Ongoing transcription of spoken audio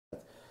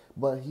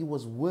but he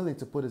was willing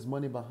to put his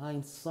money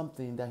behind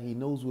something that he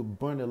knows will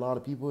burn a lot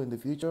of people in the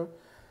future.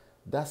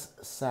 That's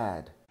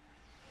sad.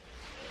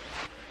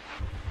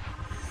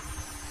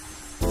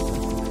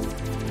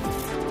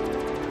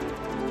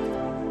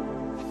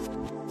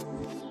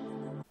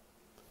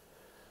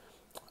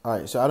 All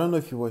right, so I don't know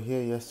if you were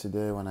here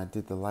yesterday when I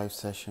did the live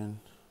session.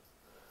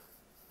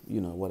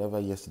 Whatever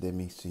yesterday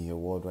means to your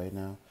world right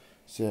now.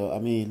 So I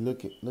mean,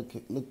 look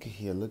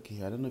here.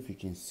 I don't know if you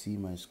can see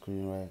my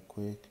screen right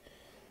quick.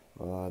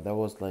 That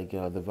was like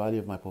the value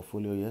of my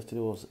portfolio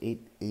yesterday was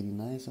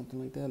 889,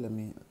 something like that. Let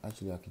me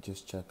actually, I could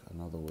just check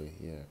another way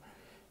here.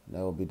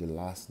 That will be the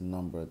last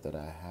number that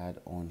I had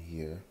on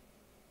here.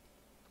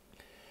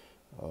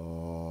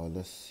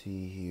 Let's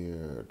see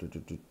here. Two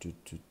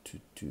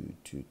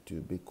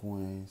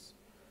Bitcoins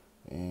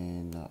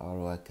and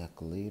ROI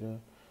calculator.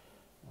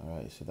 All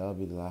right, so that would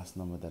be the last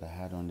number that I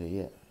had on there.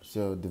 Yeah.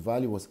 So the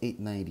value was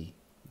 890.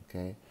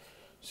 Okay.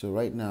 So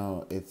right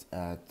now it's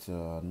at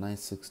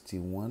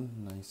 961,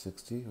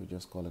 960. We'll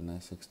just call it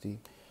 960.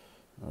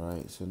 All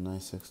right, so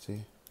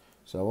 960.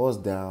 So I was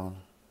down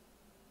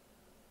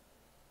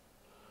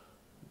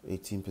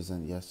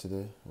 18%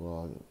 yesterday.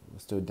 Well, we're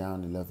still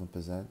down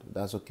 11%.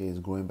 That's okay. It's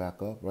growing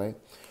back up, right?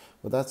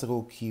 But that's the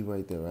whole key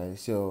right there, right?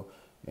 So,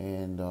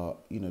 and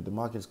the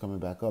market's coming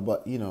back up.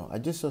 But I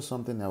just saw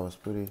something that was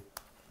pretty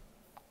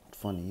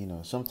funny.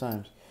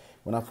 Sometimes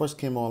when I first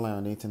came online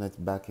on the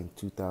internet back in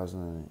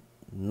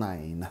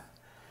 2009,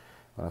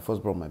 when I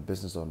first brought my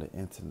business on the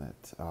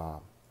internet,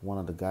 one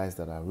of the guys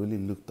that I really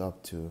looked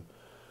up to,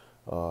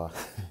 uh,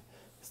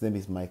 his name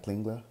is Mike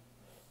Klingler.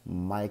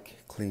 Mike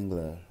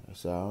Klingler.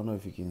 So I don't know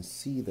if you can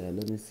see that.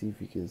 Let me see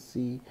if you can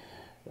see.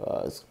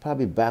 It's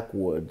probably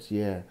backwards,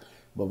 yeah.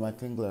 But Mike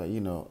Klingler,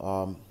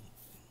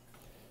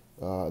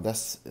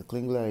 that's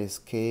Klingler is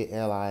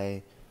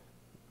Kligner,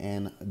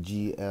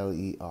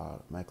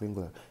 Mike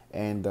Klingler,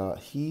 and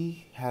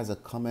he has a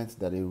comment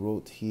that he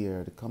wrote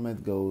here. The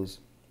comment goes,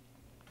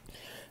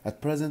 "At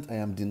present, I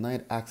am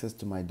denied access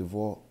to my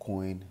Davor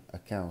coin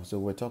account." So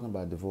we're talking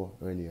about Davor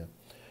earlier.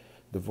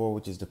 Davor,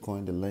 which is the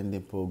coin, the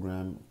lending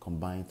program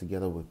combined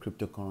together with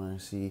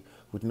cryptocurrency,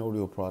 with no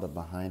real product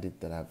behind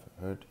it that I've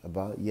heard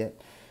about yet,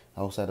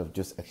 outside of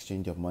just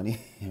exchange of money,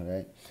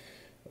 right?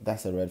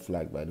 That's a red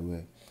flag, by the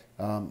way.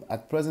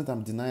 At present,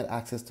 I'm denied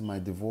access to my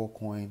Davor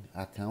coin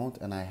account,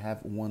 and I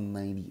have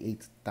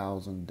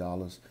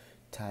 $198,000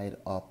 tied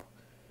up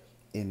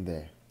in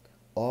there.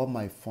 All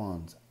my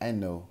funds, I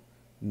know,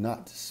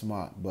 not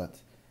smart,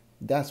 but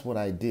that's what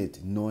I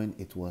did, knowing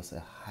it was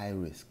a high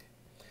risk.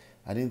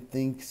 I didn't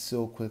think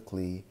so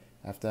quickly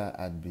after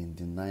I'd been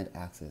denied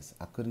access.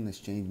 I couldn't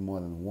exchange more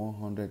than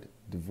 100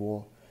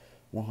 Davor,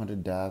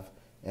 100 DAV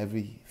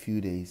every few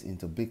days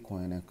into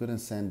Bitcoin and couldn't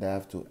send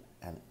DAV to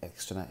an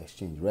external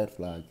exchange. Red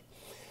flag.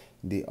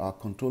 They are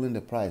controlling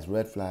the price.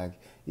 Red flag.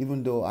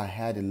 Even though I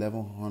had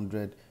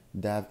 1100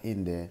 DAV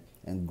in there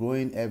and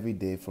growing every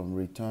day from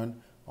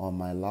return on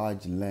my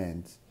large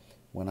lends,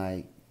 when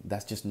I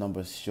that's just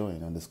numbers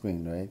showing on the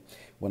screen, right?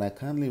 When I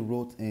kindly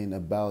wrote in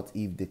about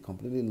if they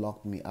completely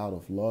locked me out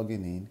of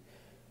logging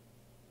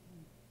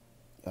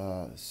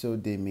in, so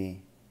they may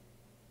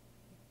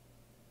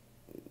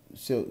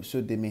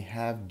they may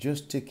have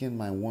just taken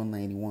my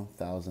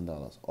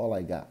 $191,000. All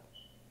I got.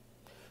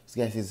 This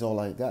guy says all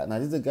I got. Now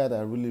this is a guy that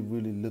I really,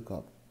 really look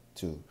up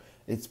to.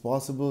 It's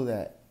possible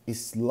that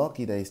it's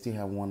lucky that he still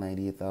have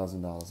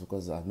 $198,000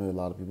 because I know a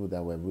lot of people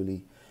that were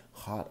really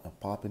hot and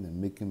popping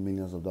and making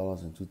millions of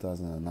dollars in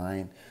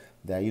 2009.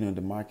 That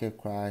the market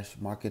crash,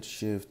 market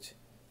shift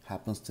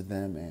happens to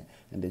them,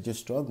 and they're just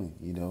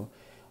struggling.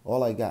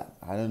 All I got.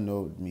 I don't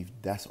know if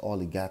that's all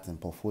he got in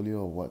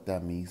portfolio or what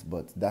that means,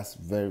 but that's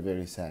very,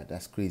 very sad.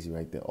 That's crazy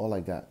right there. All I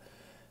got.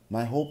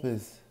 My hope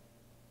is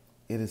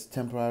it is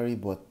temporary,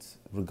 but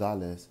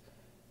regardless,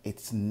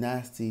 it's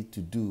nasty to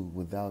do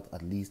without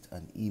at least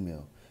an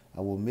email.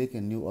 I will make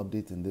a new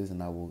update in this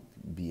and I will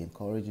be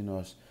encouraging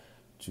us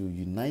to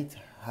unite,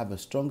 have a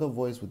stronger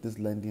voice with these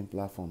lending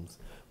platforms.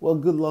 Well,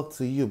 good luck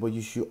to you, but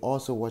you should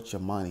also watch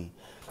your money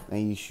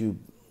and you should,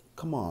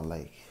 come on,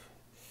 like,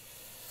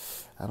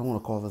 I don't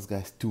want to call this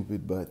guy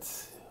stupid, but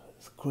it's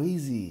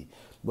crazy.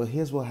 But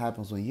here's what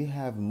happens when you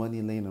have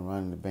money laying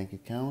around in the bank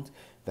account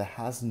that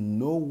has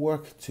no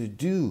work to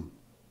do.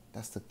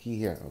 That's the key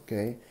here,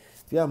 okay?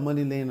 If you have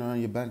money laying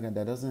around your bank account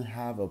that doesn't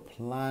have a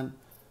plan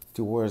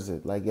towards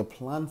it, like a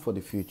plan for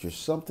the future,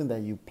 something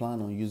that you plan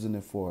on using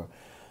it for.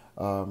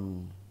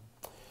 The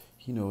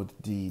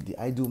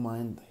idle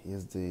mind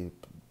is the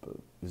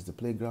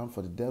playground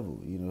for the devil.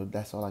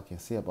 That's all I can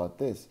say about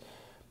this.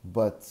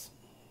 But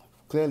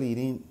clearly he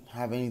didn't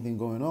have anything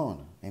going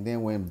on. And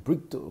then when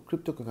crypto,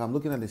 I'm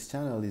looking at his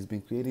channel, he's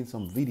been creating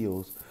some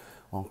videos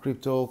on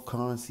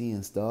cryptocurrency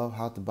and stuff,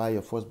 how to buy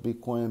your first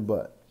Bitcoin,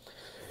 but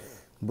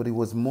he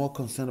was more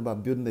concerned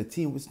about building the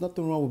team. There's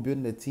nothing wrong with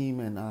building a team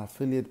and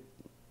affiliate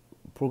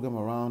program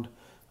around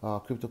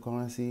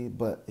cryptocurrency,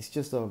 but it's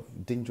just a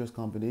dangerous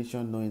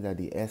combination knowing that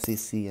the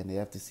SEC and the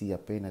FTC are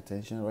paying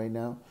attention right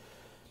now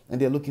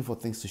and they're looking for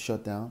things to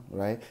shut down,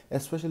 right?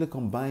 Especially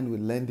combined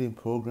with lending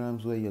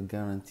programs where you're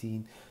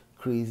guaranteeing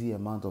crazy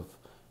amount of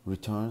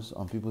returns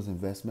on people's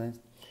investments.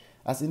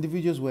 As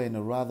individuals, we're in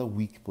a rather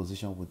weak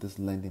position with these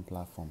lending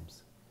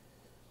platforms.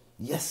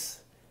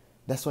 Yes,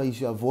 that's why you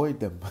should avoid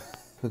them.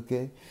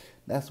 Okay,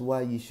 that's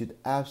why you should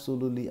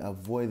absolutely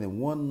avoid them.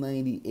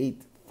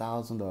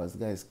 $198,000,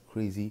 that is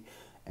crazy,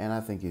 and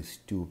I think it's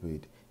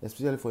stupid,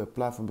 especially for a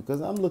platform, because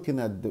I'm looking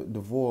at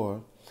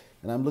Davor,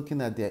 and I'm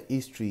looking at their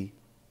history.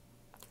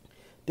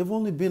 They've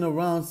only been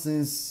around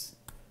since,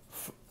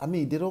 I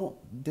mean, they don't.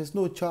 There's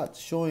no chart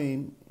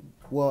showing.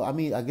 Well, I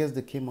mean, I guess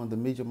they came on the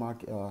major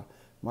market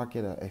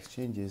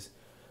exchanges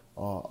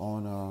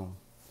on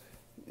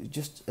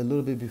just a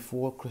little bit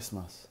before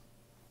Christmas.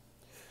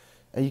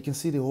 And you can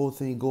see the whole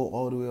thing go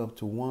all the way up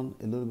to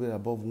a little bit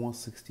above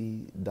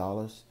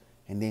 $160,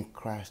 and then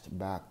crashed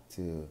back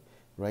to,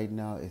 right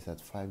now it's at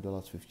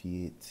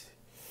 $5.58.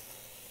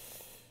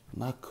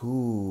 Not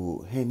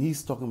cool. And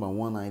he's talking about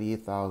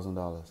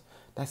 $198,000.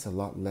 That's a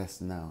lot less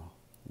now.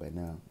 Right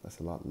now, that's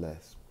a lot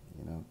less,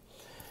 you know.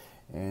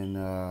 And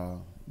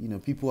you know,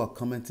 people are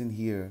commenting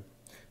here.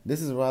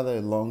 This is rather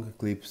a long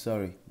clip.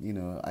 Sorry, you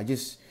know.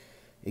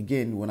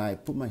 Again, when I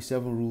put my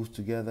 7 rules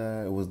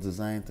together, it was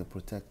designed to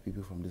protect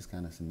people from this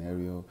kind of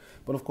scenario.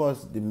 But of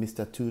course, the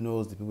Mr.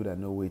 Tunos, the people that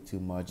know way too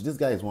much, this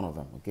guy is one of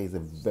them. Okay, he's a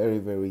very,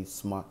 very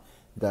smart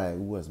guy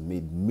who has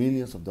made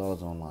millions of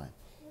dollars online.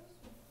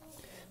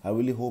 I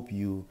really hope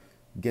you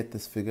get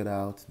this figured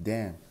out.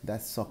 Damn,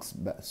 that sucks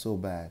so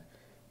bad.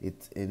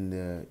 It's in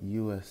the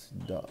US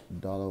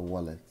dollar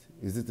wallet.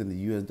 Is it in the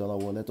US dollar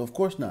wallet? Of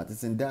course not.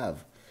 It's in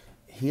DAV.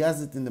 He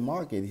has it in the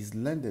market. He's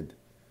lended.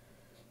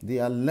 They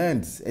are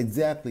lends,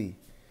 exactly.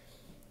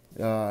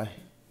 Let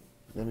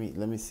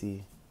me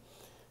see.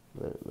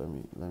 Let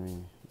me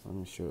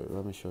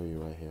show you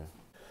right here.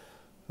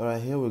 All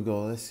right, here we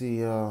go. Let's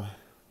see. Wow.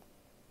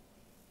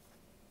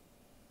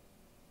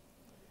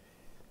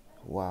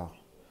 All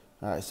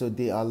right, so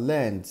they are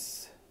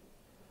lends.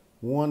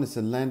 One is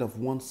a lend of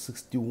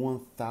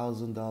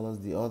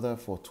 $161,000. The other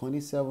for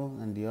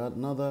 27, and the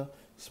another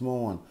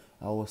small one.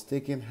 I was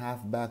taking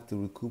half back to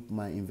recoup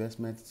my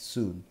investment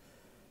soon.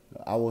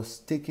 And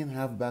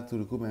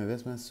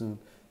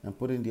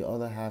putting the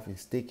other half in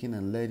staking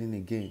and lending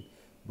again,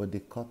 but they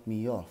cut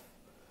me off.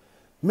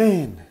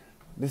 Man,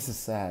 this is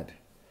sad,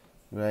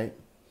 right?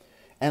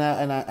 And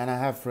I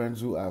have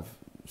friends who have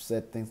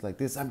said things like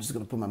this. I'm just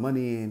gonna put my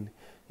money in,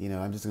 you know,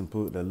 I'm just gonna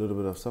put a little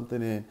bit of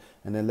something in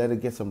and then let it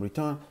get some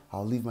return.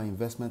 I'll leave my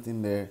investment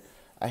in there.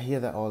 I hear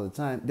that all the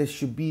time. There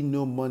should be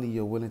no money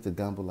you're willing to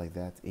gamble like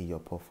that in your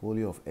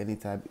portfolio of any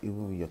type,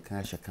 even in your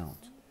cash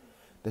account.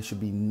 There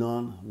should be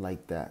none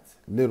like that,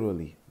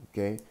 literally,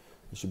 okay?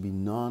 There should be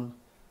none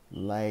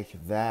like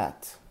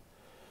that.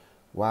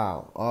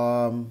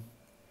 Wow.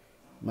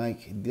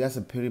 Mike, that's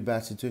a pretty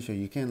bad situation.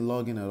 You can't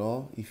log in at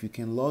all. If you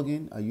can log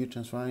in, are you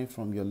transferring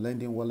from your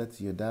lending wallet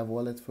to your DAV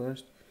wallet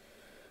first?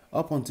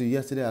 Up until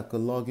yesterday, I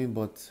could log in,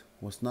 but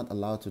was not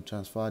allowed to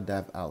transfer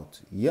DAV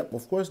out. Yep,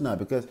 of course not,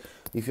 because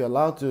if you're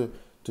allowed to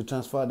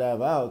transfer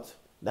DAV out,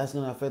 that's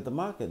going to affect the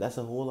market. That's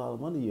a whole lot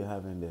of money you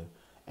have in there.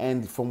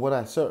 And from what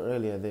I saw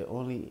earlier, there are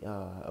only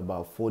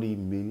about 40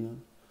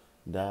 million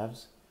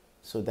DAVs.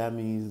 So that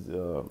means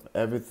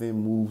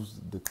everything moves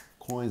the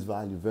coin's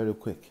value very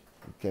quick.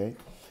 Okay.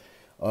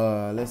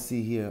 Let's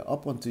see here.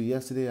 Up until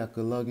yesterday, I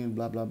could log in,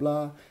 blah, blah,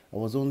 blah. I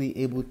was only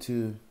able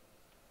to,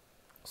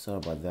 sorry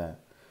about that.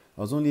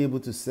 I was only able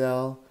to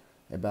sell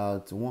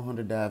about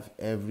 100 DAV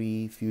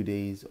every few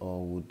days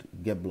or would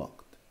get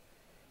blocked.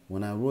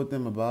 When I wrote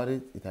them about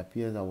it, it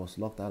appears I was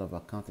locked out of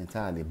account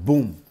entirely.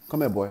 Boom.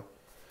 Come here, boy.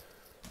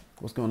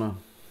 What's going on?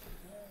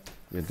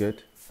 You're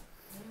good?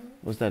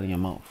 What's that in your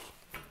mouth?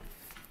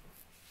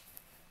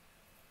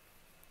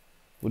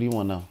 What do you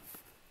want now?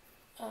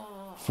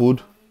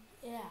 Food?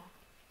 Yeah.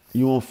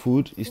 You want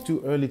food? It's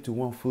too early to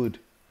want food.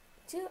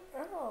 Too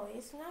early.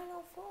 It's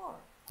 9:04.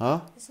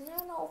 Huh? It's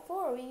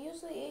 9:04. We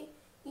usually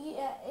eat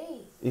at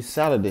 8. It's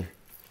Saturday.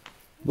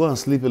 Go and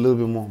sleep a little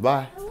bit more.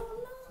 Bye. I don't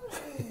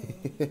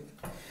know.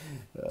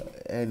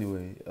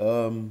 Anyway,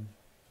 don't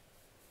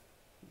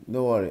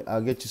worry.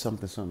 I'll get you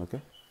something soon,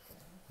 okay?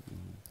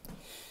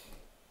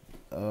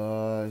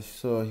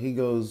 So he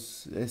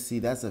goes, let's see,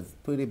 that's a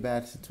pretty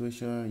bad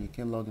situation. You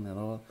can't log in at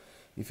all.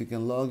 If you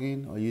can log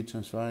in, or you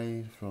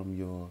transferring from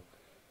your,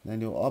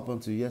 then you're up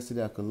until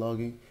yesterday I could log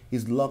in.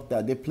 He's locked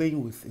out. They're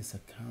playing with his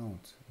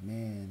account.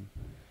 Man,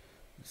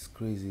 it's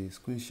crazy.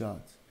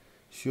 Screenshots.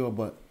 Sure,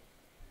 but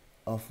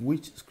of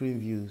which screen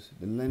views?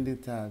 The lending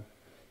tab.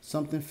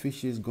 Something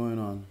fishy is going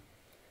on.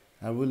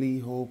 I really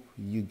hope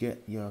you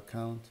get your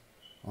account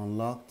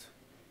unlocked.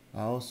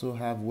 I also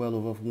have well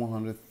over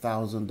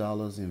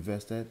 $100,000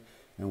 invested,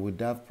 and with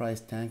DAV price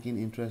tanking,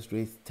 interest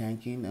rates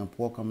tanking, and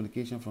poor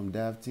communication from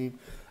DAV team,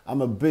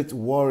 I'm a bit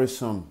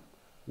worrisome.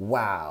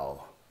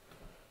 Wow.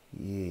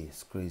 Yeah,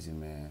 it's crazy,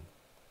 man.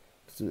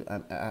 So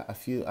I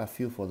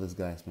feel for these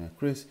guys, man.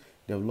 Chris,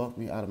 they've locked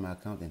me out of my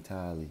account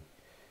entirely.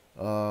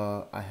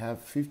 I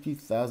have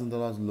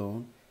 $50,000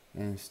 loan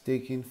and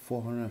staking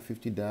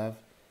 450 DAV.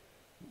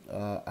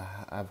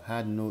 I've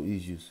had no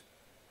issues.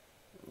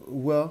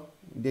 Well,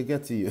 They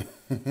get to you.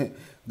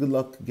 Good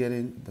luck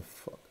getting the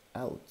fuck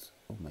out.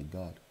 Oh my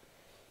god.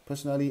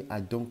 Personally,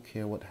 I don't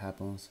care what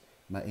happens.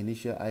 My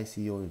initial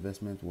ICO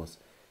investment was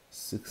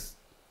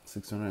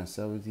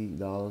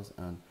 $670,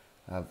 and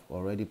I've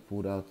already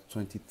pulled out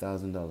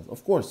 $20,000.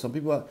 Of course, some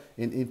people are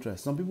in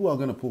interest. Some people are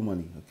gonna pull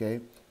money.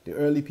 Okay, the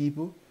early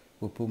people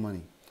will pull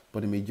money,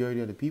 but the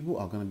majority of the people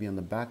are gonna be on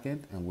the back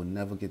end and will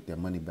never get their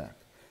money back.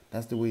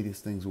 That's the way these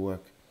things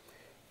work.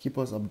 Keep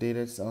us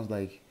updated. Sounds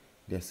like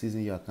they're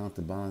seizing your account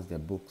to balance their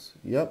books.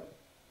 Yep.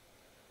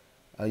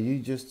 Are you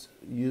just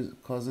use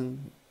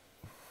cousin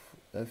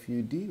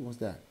FUD? What's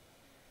that?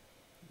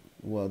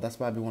 Well, that's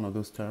probably one of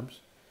those terms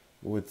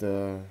with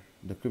the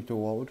crypto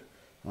world.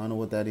 I don't know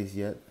what that is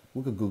yet.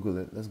 We could Google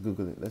it. Let's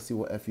Google it. Let's see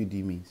what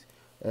FUD means.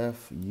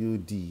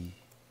 FUD.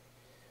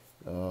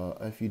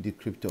 FUD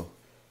crypto.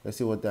 Let's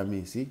see what that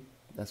means. See?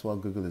 That's why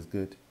Google is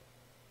good.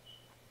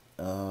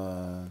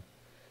 Uh,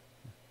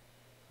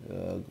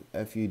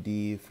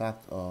 FUD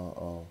fact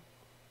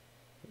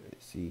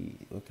let's see,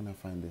 where can I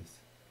find this?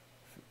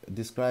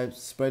 Describe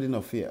spreading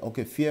of fear.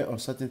 Okay, fear,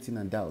 uncertainty,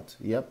 and doubt.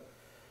 Yep.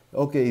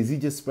 Okay, is he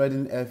just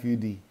spreading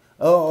FUD?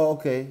 Oh,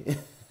 okay.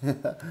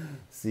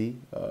 See,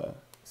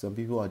 some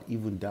people are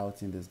even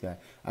doubting this guy.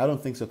 I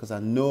don't think so because I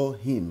know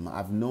him.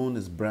 I've known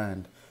his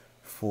brand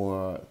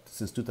for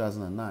since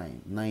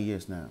 2009, 9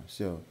 years now.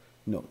 So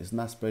no, it's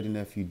not spreading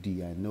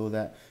FUD. I know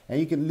that, and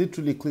you can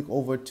literally click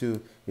over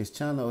to his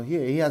channel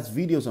here. He has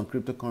videos on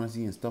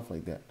cryptocurrency and stuff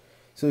like that.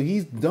 So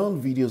he's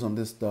done videos on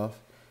this stuff,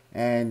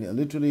 and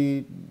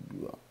literally,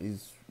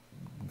 he's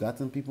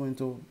gotten people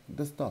into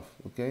this stuff.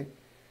 Okay.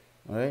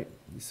 All right.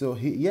 So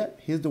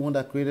he's the one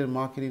that created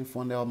Marketing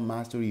Funnel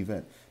Mastery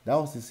event. That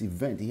was his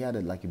event. He had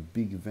like a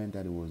big event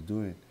that he was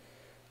doing.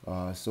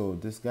 So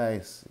this guy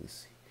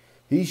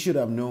he should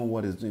have known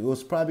what he's doing. It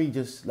was probably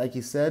just like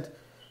he said,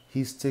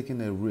 he's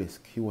taking a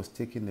risk. He was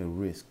taking a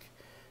risk.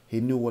 He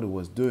knew what he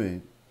was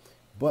doing.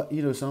 But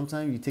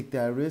sometimes you take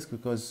that risk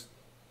because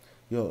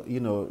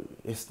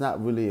it's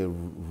not really a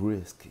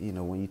risk.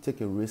 When you take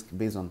a risk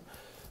based on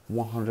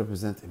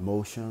 100%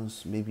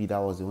 emotions. Maybe that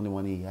was the only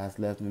one he has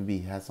left. Maybe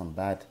he had some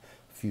bad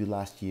few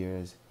last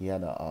years. He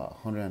had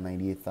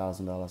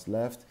 $198,000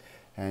 left,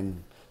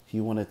 and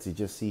he wanted to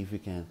just see if he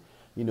can,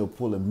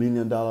 pull $1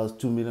 million,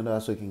 $2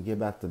 million, so he can get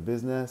back to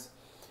business.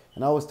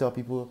 And I always tell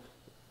people,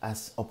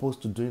 as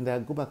opposed to doing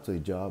that, go back to a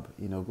job.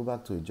 Go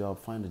back to a job,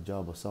 find a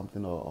job or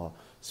something, or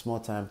small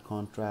time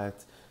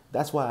contract.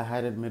 That's why I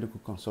hired medical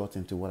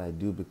consulting to what I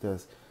do,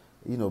 because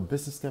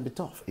business can be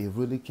tough. It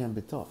really can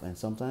be tough. And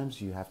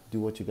sometimes you have to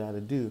do what you got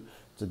to do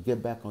to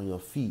get back on your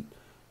feet,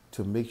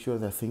 to make sure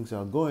that things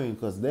are going.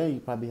 Because then you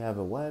probably have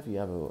a wife, you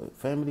have a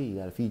family, you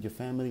got to feed your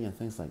family and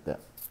things like that.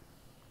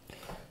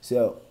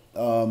 So,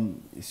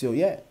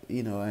 yeah,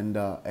 and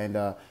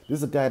this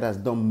is a guy that's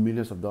done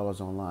millions of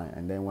dollars online.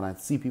 And then when I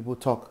see people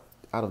talk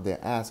out of their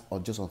ass or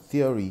just on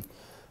theory,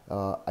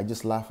 I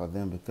just laugh at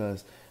them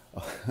because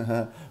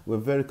we're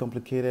very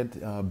complicated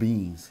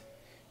beings,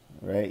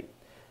 right?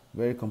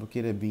 Very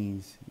complicated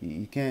beings.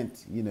 You can't,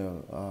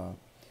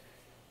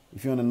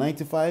 if you're on a 9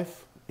 to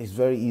 5, it's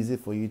very easy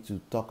for you to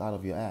talk out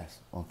of your ass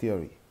on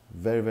theory.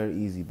 Very, very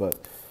easy.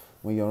 But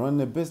when you're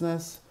running a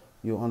business,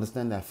 you'll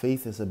understand that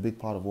faith is a big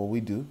part of what we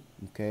do.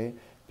 Okay?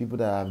 People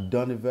that have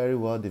done it very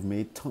well, they've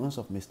made tons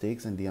of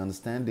mistakes and they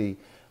understand the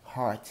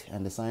heart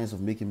and the science of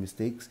making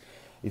mistakes.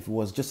 If it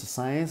was just a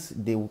science,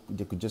 they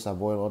could just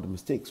avoid all the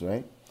mistakes,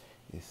 right?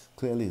 It's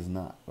clearly is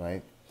not,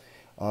 right?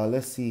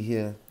 Let's see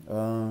here.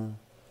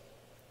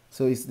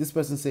 So this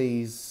person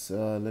says,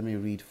 let me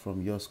read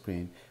from your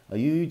screen. Are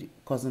you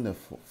causing the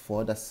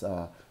fraud? That's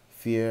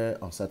fear,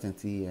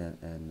 uncertainty,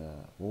 and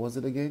what was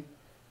it again?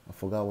 I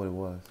forgot what it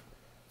was.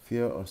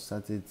 Fear,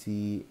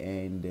 uncertainty,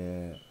 and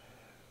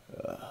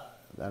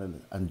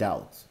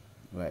doubt,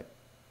 right?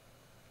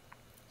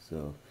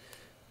 So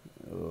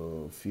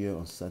fear,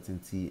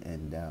 uncertainty,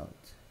 and doubt.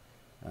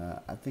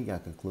 I think I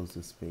can close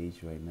this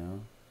page right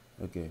now.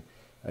 Okay.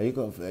 Are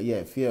you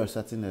yeah, fear,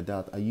 uncertainty, and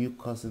doubt. Are you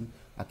causing?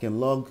 I can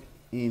log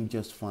in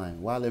just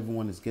fine while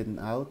everyone is getting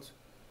out.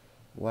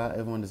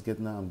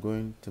 I'm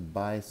going to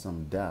buy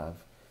some DAV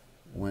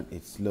when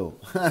it's low.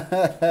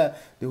 The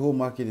whole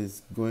market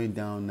is going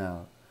down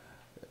now.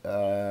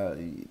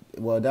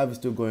 Well, DAV is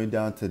still going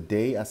down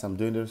today as I'm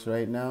doing this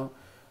right now.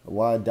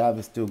 While DAV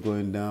is still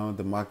going down,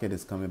 the market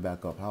is coming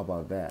back up. How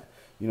about that?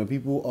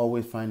 People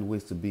always find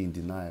ways to be in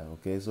denial.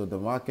 Okay, so the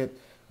market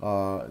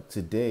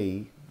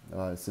today,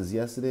 since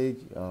yesterday,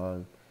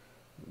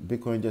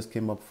 Bitcoin just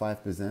came up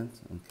 5%.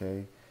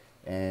 Okay,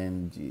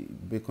 and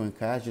Bitcoin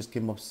Cash just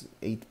came up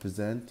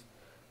 8%,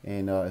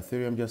 and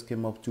Ethereum just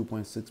came up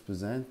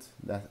 2.6%.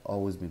 That's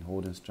always been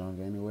holding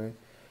strong anyway.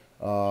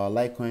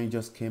 Litecoin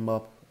just came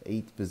up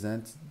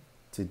 8%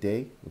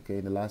 today, okay,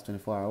 in the last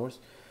 24 hours.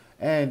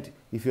 And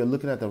if you're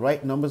looking at the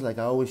right numbers, like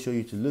I always show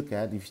you to look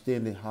at, if you stay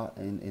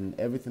in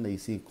everything that you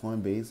see in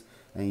Coinbase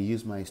and you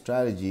use my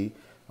strategy,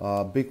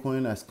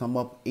 Bitcoin has come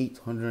up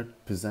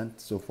 800%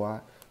 so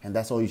far, and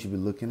that's all you should be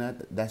looking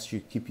at. That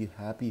should keep you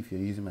happy if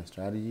you're using my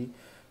strategy.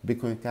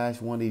 Bitcoin Cash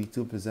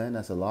 182%,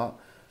 that's a lot.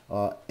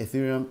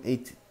 Ethereum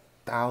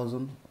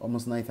 8,000,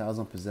 almost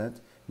 9,000%.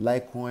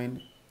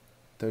 Litecoin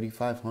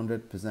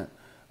 3,500%.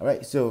 All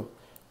right, so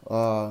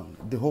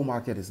the whole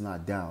market is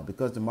not down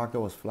because the market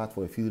was flat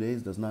for a few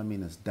days does not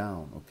mean it's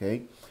down.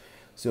 Okay,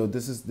 so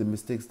this is the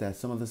mistakes that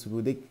some of these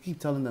people, they keep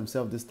telling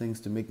themselves these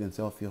things to make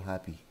themselves feel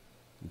happy.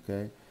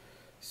 Okay,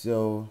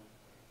 so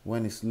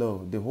when it's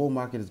low, the whole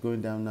market is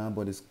going down now,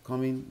 but it's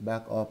coming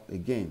back up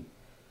again.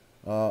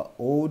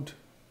 Hold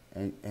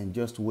and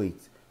just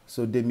wait.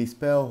 So they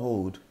misspell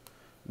hold.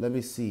 Let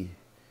me see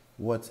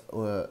what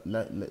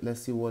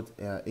let's see what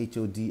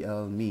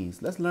HODL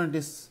means. Let's learn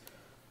this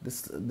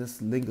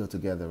lingo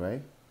together,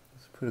 right?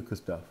 It's pretty cool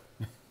stuff.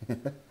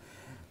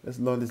 Let's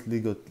learn this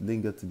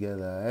lingo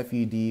together.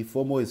 FUD,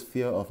 FOMO is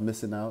fear of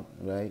missing out,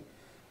 right?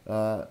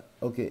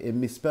 Okay, a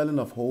misspelling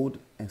of hold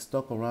and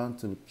stuck around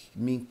to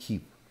mean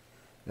keep.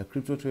 A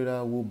crypto trader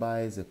who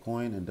buys a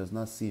coin and does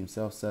not see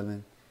himself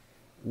selling.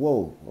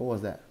 Whoa, what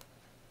was that?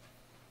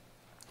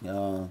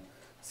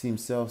 See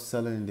himself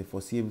selling in the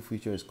foreseeable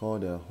future is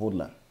called a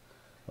hodler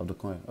of the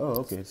coin.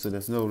 Oh, okay. So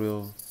there's no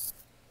real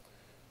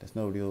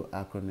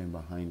acronym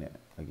behind that,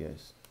 I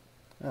guess.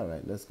 All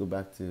right, let's go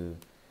back to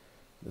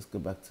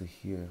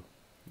here.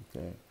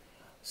 Okay.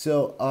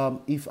 So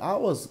if I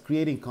was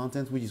creating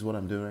content, which is what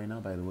I'm doing right now,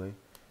 by the way,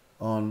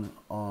 on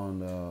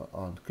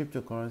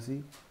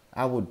cryptocurrency,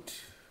 I would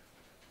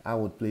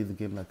play the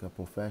game like a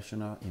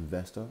professional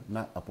investor,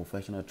 not a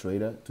professional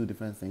trader. Two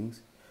different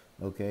things.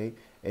 Okay,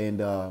 and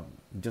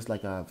just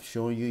like I've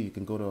shown you, you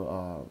can go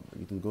to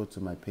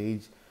my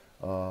page,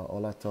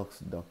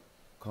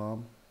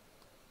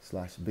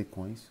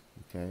 olatalks.com/bitcoins.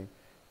 Okay,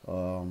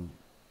 let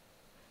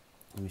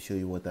me show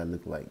you what that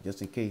looked like,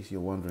 just in case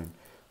you're wondering.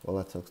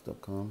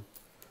 olatalks.com,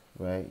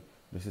 right?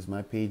 This is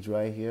my page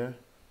right here,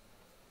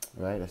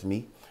 right? That's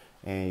me,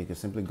 and you can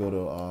simply go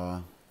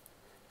to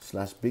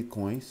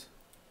 /bitcoins.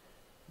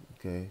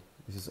 Okay,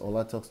 this is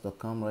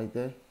olatalks.com right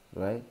there,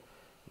 right?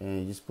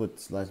 And you just put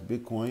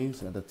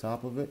 /bitcoins at the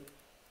top of it.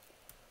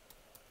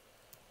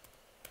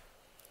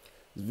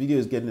 This video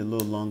is getting a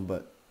little long,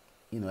 but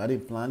I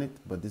didn't plan it,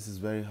 but this is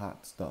very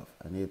hot stuff.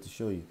 I needed to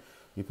show you.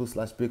 You put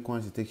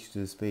 /bitcoins, it takes you to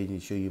this page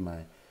and show you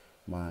my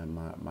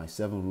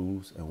 7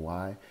 rules and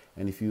why.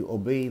 And if you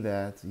obey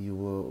that, you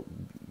will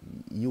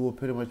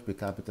pretty much be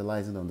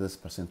capitalizing on these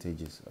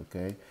percentages.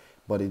 Okay,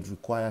 but it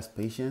requires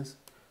patience,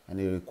 and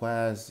it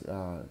requires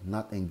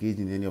not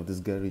engaging in any of this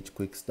get rich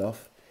quick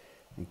stuff.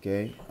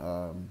 Okay,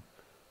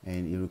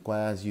 and it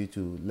requires you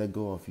to let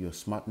go of your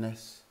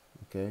smartness.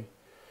 Okay,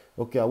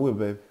 I will,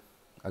 babe.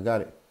 I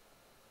got it.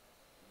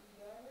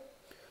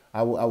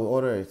 I will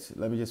order it.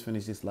 Let me just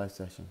finish this live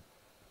session.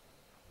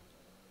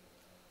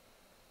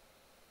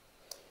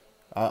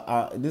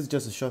 This is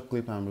just a short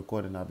clip I'm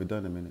recording. I'll be done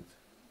in a minute.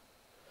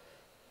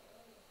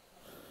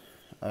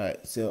 All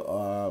right,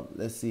 so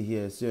let's see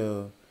here.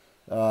 So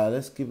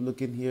let's keep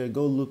looking here.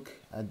 Go look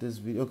at this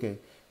video. Okay,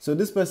 so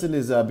this person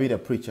is being a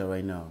preacher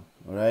right now.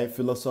 All right,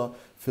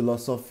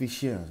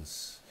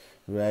 philosophicians,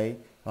 right?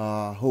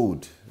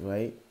 Hold,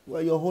 right?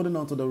 Well, you're holding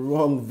on to the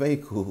wrong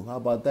vehicle. How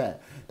about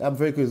that? That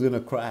vehicle is gonna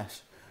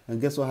crash.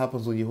 And guess what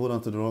happens when you hold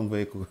on to the wrong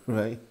vehicle,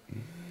 right?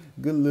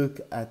 Go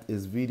look at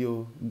his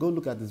video. Go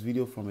look at this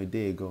video from a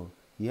day ago.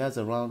 He has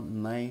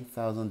around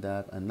 9,000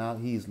 DApp, and now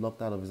he is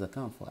locked out of his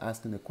account for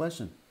asking a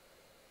question.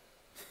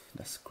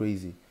 That's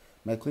crazy.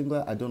 My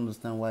Klingler, I don't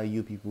understand why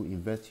you people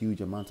invest huge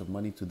amounts of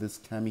money to these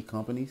scammy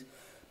companies.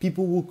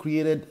 People who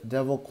created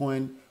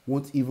Davorcoin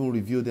won't even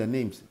reveal their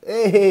names.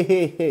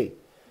 Hey.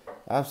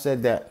 I've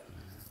said that.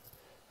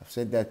 I've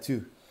said that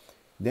too.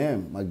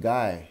 Damn, my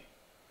guy.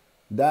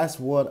 That's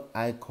what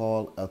I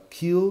call a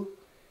kill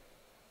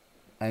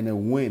and a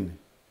win.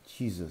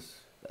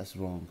 Jesus, that's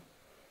wrong.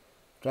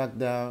 Track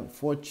down,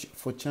 for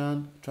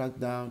Chan, track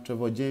down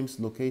Trevor James'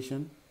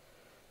 location.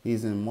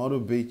 He's in Myrtle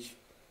Beach,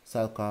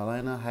 South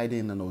Carolina, hiding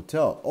in an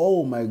hotel.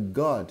 Oh my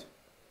God.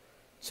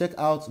 Check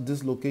out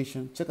this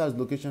location. Check out his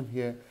location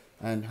here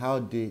and how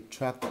they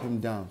tracked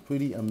him down.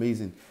 Pretty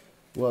amazing.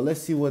 Well,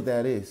 let's see what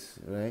that is,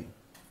 right?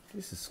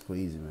 This is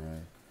crazy,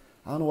 man.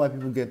 I don't know why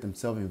people get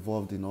themselves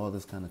involved in all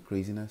this kind of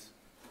craziness.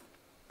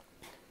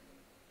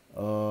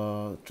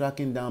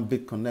 Tracking down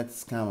BitConnect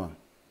scammer.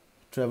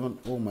 Trevor,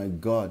 oh my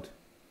God.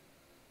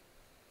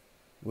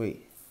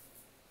 Wait.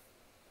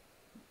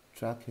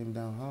 Track him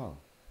down how?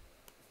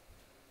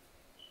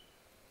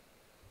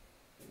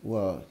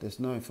 Well, there's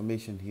no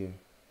information here.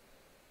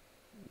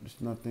 There's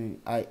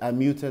nothing. I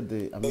muted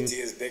the.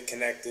 Guilty as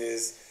BitConnect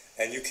is,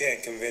 and you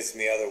can't convince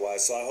me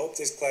otherwise. So I hope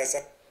this class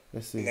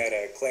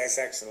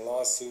action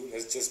lawsuit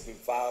has just been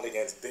filed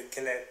against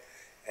BitConnect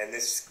and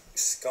this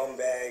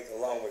scumbag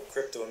along with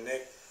Crypto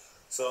Nick.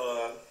 So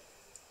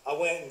I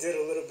went and did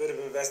a little bit of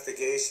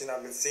investigation.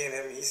 I've been seeing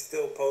him. He's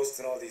still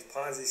posting all these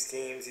Ponzi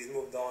schemes. He's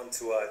moved on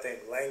to I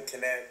think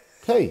Connect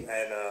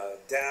and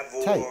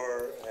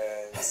Davor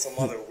and some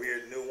other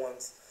weird new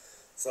ones.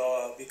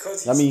 So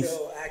because he's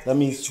still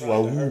actively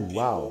trying to hurt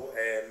people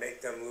and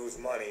make them lose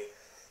money,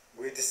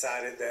 we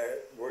decided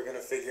that we're going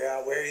to figure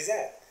out where he's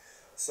at.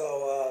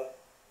 So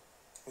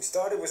we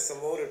started with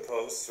some loaded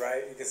posts,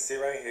 right? You can see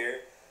right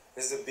here.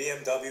 This is a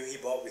BMW he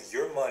bought with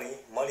your money,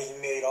 money he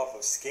made off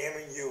of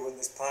scamming you in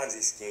this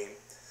Ponzi scheme.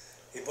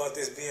 He bought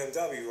this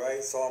BMW,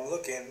 right? So I'm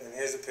looking, and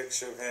here's a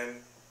picture of him.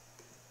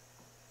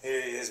 Here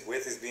he is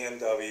with his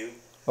BMW.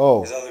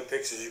 Oh. There's other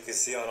pictures you can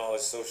see on all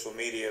his social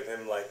media of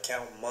him like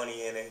counting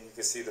money in it. You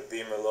can see the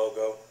Beamer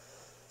logo.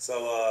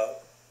 So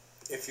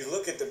if you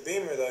look at the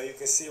Beamer though, you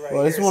can see right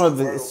Well, here. it's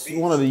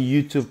one of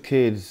the YouTube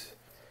kids.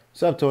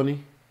 What's up,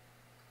 Tony?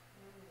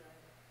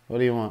 What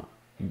do you want?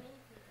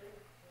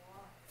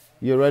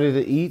 You ready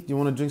to eat? You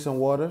want to drink some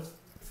water?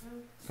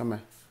 Come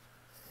here.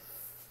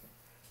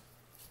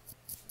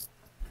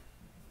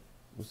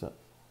 What's up?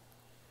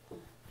 You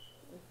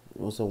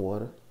want some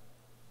water?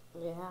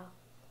 Yeah.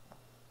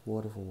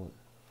 Water for what?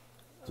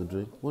 To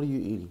drink? What are you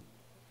eating?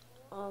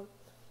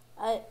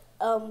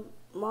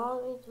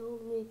 Mommy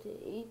told me to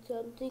eat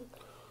something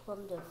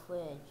from the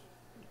fridge.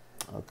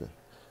 Okay.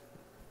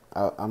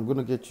 I'm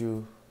gonna get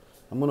you.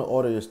 I'm gonna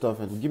order your stuff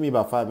and give me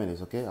about 5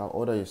 minutes, okay? I'll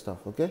order your stuff,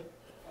 okay?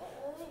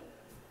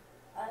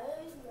 I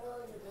always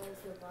wanted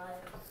to buy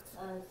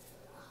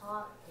a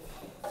hot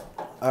thing.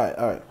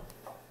 All right.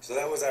 So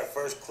that was our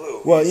first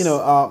clue.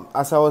 Well,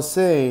 as I was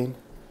saying,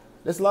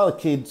 there's a lot of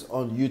kids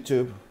on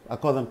YouTube. I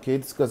call them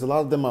kids because a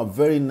lot of them are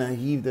very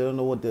naive. They don't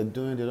know what they're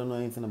doing. They don't know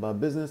anything about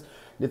business.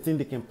 They think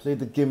they can play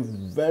the game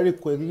very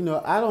quick.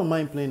 I don't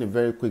mind playing a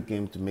very quick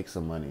game to make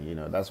some money.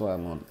 That's why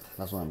I'm on.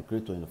 That's why I'm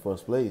crypto in the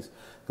first place,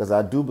 because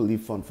I do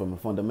believe from a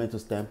fundamental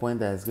standpoint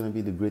that it's going to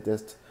be the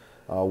greatest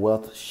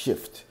wealth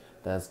shift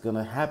that's going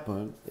to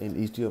happen in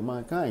history of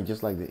mankind,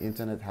 just like the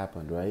internet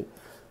happened, right?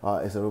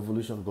 It's a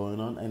revolution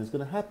going on, and it's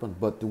going to happen.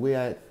 But the way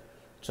I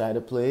try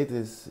to play it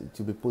is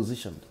to be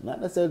positioned,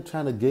 not necessarily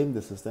trying to game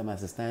the system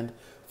as a stand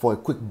for a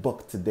quick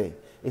buck today.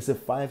 It's a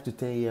 5 to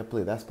 10 year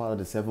play. That's part of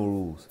the 7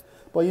 rules.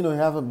 But you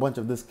have a bunch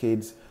of these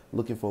kids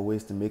looking for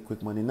ways to make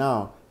quick money.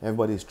 Now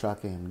everybody's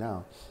tracking him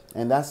down,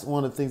 and that's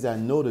one of the things I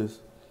noticed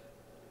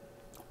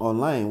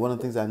online. One of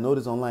the things I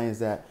noticed online is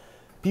that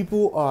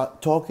people are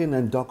talking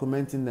and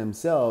documenting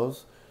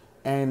themselves,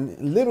 and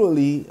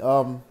literally,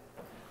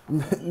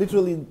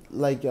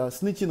 like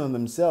snitching on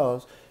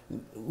themselves,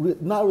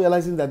 not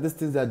realizing that these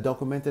things are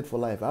documented for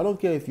life. I don't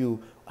care if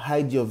you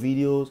hide your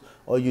videos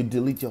or you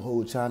delete your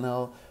whole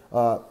channel.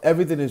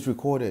 Everything is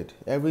recorded.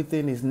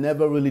 Everything is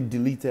never really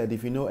deleted.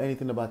 If you know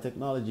anything about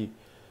technology,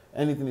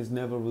 anything is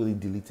never really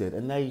deleted.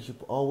 And now you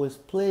should always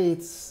play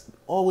it,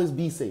 always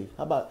be safe.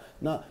 How about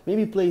now?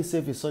 Maybe play it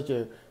safe is such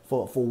a,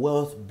 for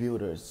wealth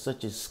builders,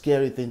 such a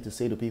scary thing to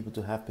say to people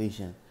to have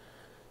patience.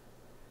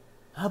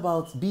 How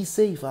about be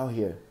safe out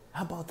here?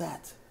 How about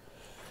that?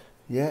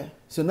 Yeah.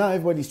 So now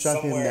everybody's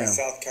tracking somewhere down. In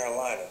South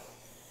Carolina,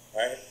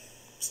 right?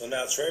 So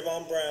now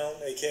Trayvon Brown,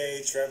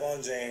 aka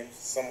Trayvon James,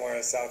 somewhere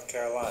in South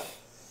Carolina.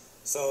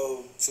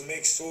 So to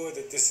make sure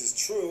that this is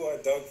true, I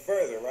dug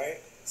further,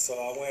 right? So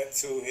I went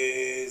to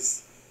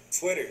his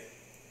Twitter,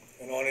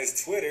 and on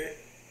his Twitter,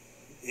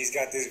 he's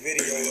got this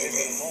video of him in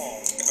the mall.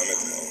 I'm at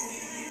the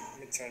mall. Let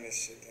me turn this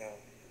shit down.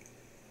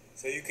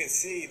 So you can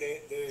see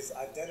there's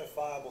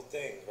identifiable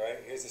things, right?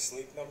 Here's a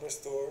Sleep Number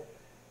store,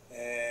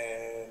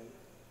 and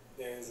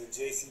there's a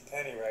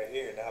JCPenney right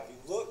here. Now, if you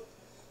look,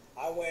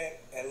 I went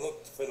and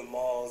looked for the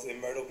malls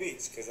in Myrtle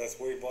Beach because that's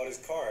where he bought his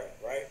car at,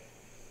 right?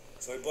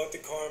 So he bought the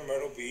car in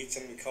Myrtle Beach,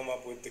 and we come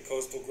up with the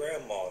Coastal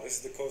Grand Mall.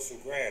 This is the Coastal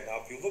Grand. Now,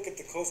 if you look at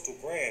the Coastal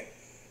Grand,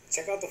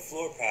 check out the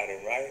floor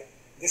pattern, right?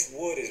 This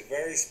wood is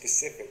very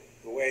specific,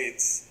 the way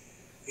it's,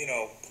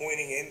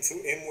 pointing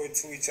inward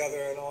to each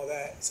other and all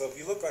that. So if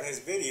you look on his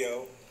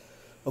video,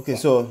 okay,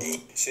 so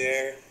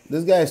chair.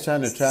 This guy is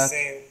trying to track.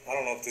 I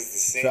don't know if this is the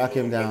same. Track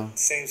him room, down.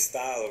 Same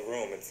style of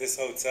room. It's this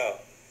hotel.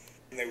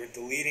 And they were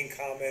deleting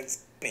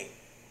comments.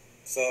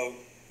 So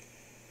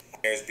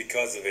it's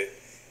because of it.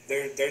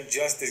 They're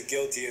just as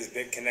guilty as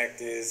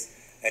BitConnect is,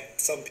 and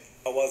some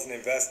people wasn't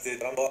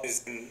invested.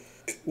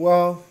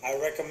 Well, I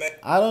recommend.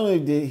 I don't know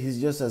if he's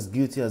just as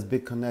guilty as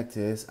BitConnect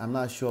is. I'm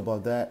not sure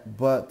about that,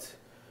 but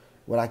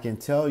what I can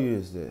tell you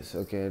is this.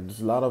 Okay, there's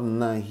a lot of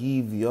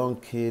naive young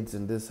kids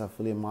in this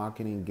affiliate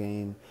marketing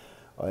game,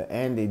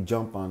 and they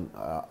jump on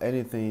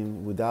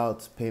anything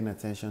without paying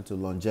attention to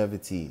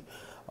longevity,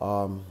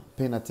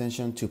 paying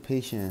attention to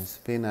patience,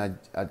 paying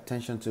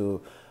attention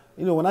to,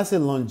 when I say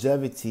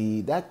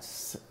longevity,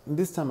 that's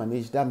this time and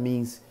age, that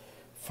means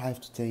 5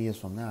 to 10 years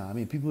from now. I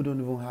mean, people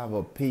don't even have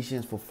a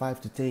patience for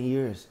 5 to 10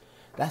 years.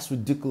 That's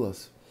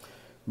ridiculous.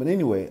 But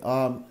anyway,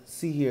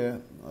 see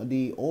here,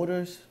 the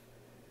orders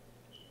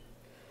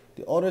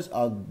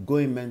are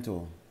going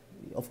mental.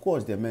 Of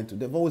course, they're mental.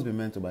 They've always been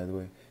mental, by the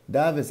way.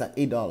 Dav is at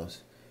 $8.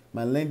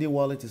 My lending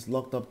wallet is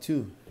locked up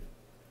too.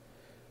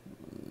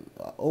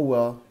 Oh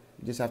well,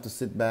 you just have to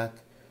sit back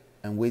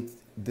and wait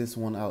this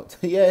one out.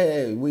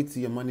 Yeah, wait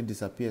till your money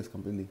disappears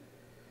completely.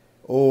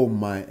 Oh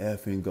my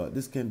effing God,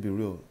 this can't be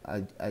real.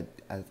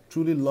 I've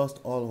truly lost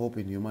all hope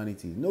in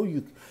humanity. No,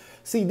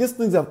 see, these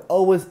things have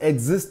always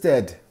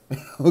existed.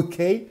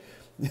 Okay?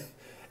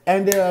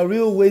 And there are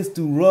real ways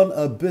to run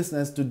a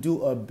business, to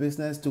do a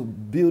business, to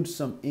build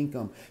some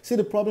income. See,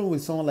 the problem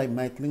with someone like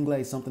Mike Klingler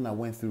is something I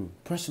went through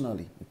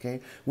personally,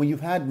 okay? When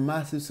you've had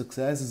massive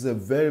success, it's a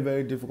very,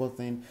 very difficult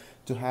thing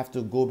to have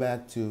to go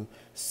back to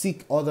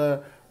seek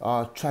other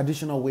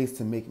traditional ways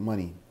to make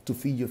money, to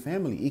feed your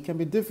family. It can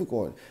be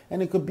difficult.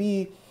 And it could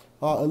be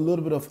a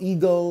little bit of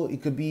ego.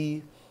 It could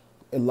be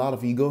a lot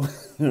of ego,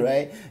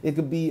 right? It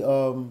could be,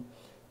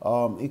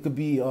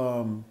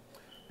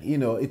 you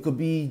know, it could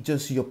be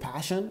just your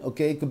passion,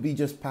 okay? It could be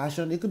just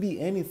passion. It could be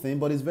anything,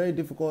 but it's very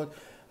difficult.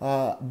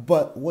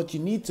 But what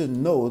you need to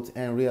note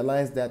and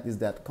realize that is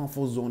that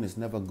comfort zone is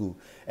never good.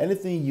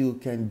 Anything you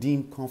can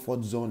deem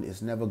comfort zone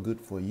is never good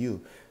for you.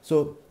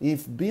 So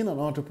if being an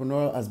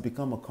entrepreneur has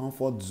become a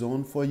comfort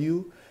zone for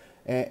you,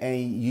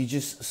 and you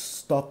just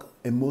stuck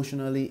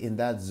emotionally in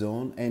that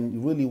zone,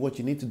 and really what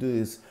you need to do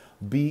is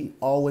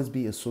always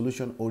be a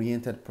solution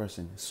oriented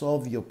person.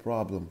 Solve your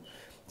problem.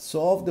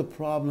 Solve the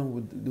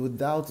problem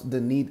without the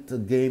need to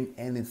gain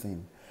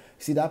anything.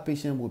 See, that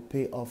patient will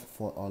pay off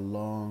for a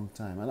long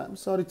time. And I'm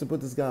sorry to put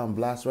this guy on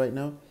blast right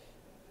now,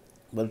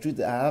 but the truth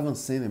is, I haven't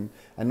seen him.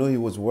 I know he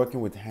was working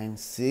with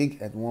Hans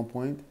Sig at one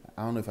point.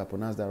 I don't know if I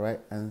pronounced that right.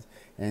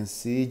 And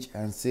Sig,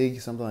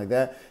 something like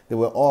that. They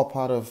were all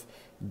part of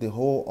the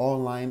whole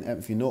online,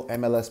 if you know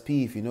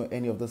MLSP, if you know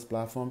any of this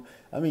platform.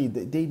 I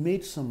mean, they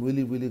made some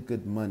really, really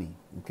good money,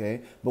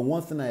 okay? But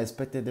one thing I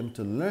expected them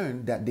to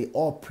learn that they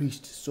all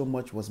preached so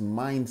much was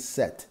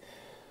mindset.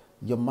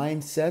 Your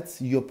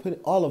mindsets,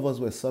 all of us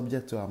were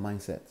subject to our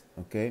mindset,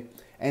 okay?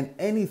 And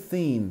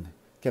anything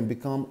can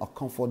become a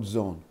comfort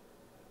zone,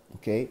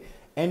 okay?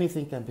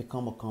 Anything can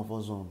become a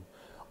comfort zone.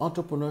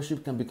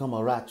 Entrepreneurship can become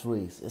a rat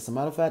race. As a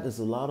matter of fact, there's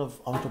a lot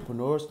of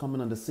entrepreneurs coming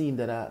on the scene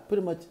that are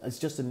pretty much, it's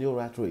just a new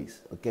rat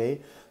race,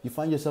 okay? You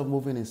find yourself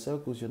moving in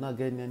circles, you're not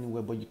getting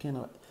anywhere, but you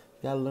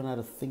gotta learn how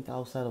to think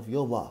outside of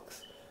your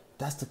box.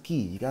 That's the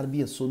key. You gotta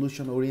be a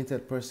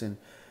solution-oriented person.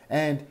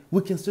 And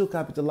we can still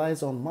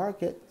capitalize on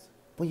markets,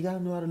 but you gotta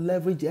know how to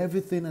leverage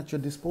everything at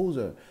your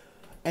disposal.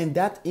 And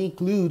that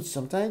includes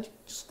sometimes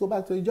just go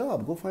back to a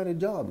job, go find a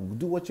job,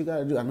 do what you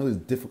gotta do. I know it's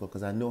difficult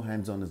because I know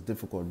hands-on is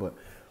difficult, but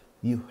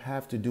you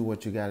have to do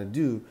what you got to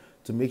do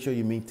to make sure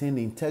you maintain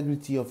the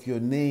integrity of your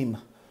name,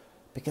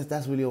 because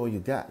that's really all you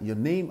got, your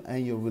name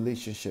and your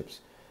relationships.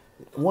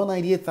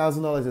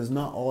 $198,000 is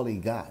not all he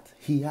got.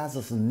 He has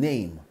his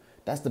name.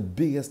 That's the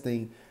biggest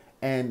thing.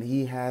 And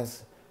he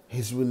has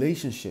his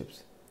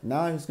relationships.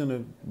 Now he's going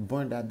to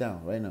burn that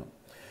down right now.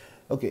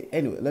 Okay,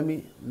 anyway, let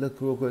me look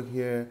real quick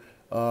here.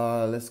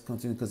 Let's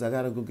continue because I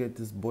got to go get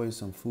this boy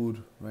some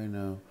food right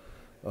now.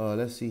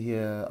 Let's see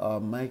here.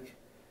 Mike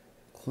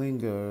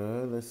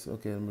Klinger,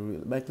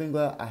 Mike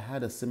Klinger, I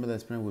had a similar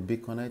experience with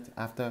Bitconnect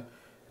after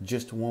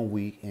just 1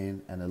 week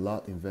and a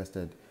lot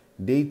invested.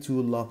 Day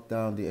 2 locked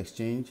down the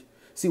exchange.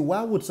 See,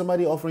 why would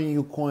somebody offering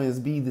you coins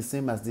be the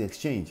same as the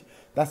exchange?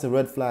 That's a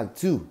red flag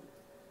too.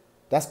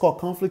 That's called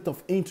conflict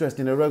of interest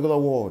in the regular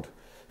world.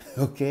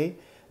 Okay?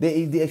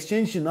 The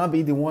exchange should not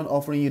be the one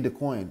offering you the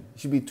coin.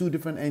 It should be two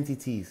different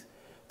entities,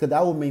 because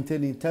that will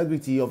maintain the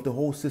integrity of the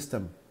whole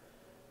system.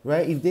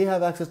 Right? If they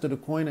have access to the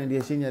coin and the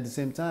exchange at the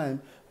same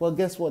time, well,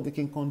 guess what? They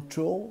can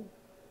control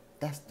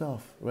that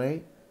stuff,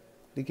 right?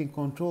 They can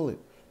control it.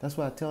 That's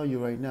why I tell you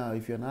right now,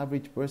 if you're an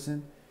average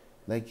person,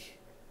 like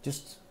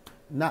just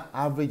not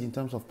average in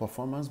terms of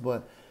performance,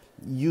 but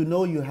you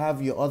know you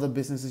have your other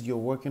businesses you're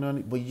working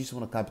on, but you just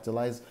want to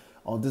capitalize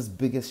on this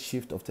biggest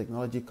shift of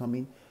technology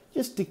coming,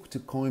 just stick to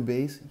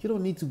Coinbase. You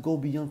don't need to go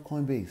beyond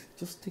Coinbase.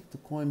 Just stick to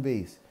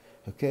Coinbase.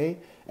 Okay,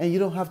 and you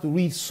don't have to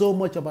read so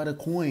much about a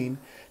coin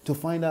to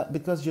find out,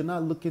 because you're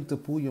not looking to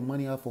pull your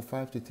money out for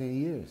 5 to 10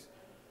 years.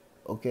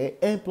 Okay,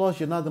 and plus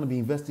you're not going to be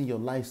investing your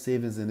life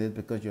savings in it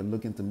because you're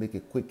looking to make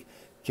a quick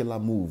killer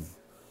move.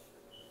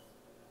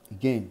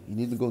 Again, you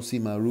need to go see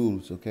my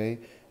rules. Okay,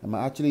 I'm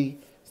actually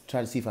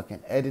try to see if I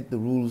can edit the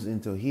rules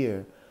into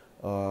here,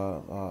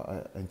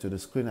 into the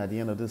screen at the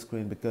end of this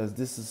screen, because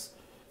this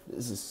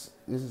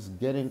is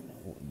getting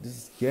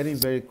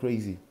very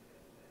crazy.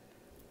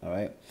 All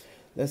right.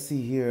 Let's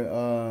see here.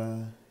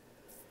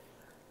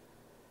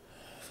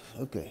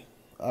 Okay.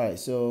 All right.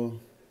 So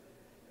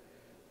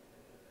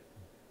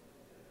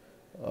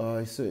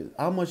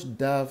how much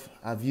DAV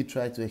have you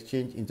tried to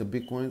exchange into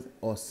Bitcoins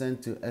or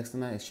sent to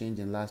external exchange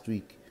in last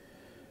week?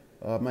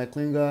 Mike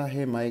Klinger,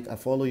 hey Mike, I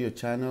follow your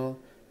channel.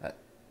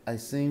 I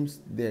seems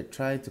they're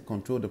trying to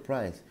control the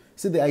price.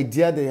 See, the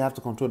idea that you have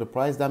to control the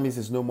price, that means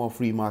it's no more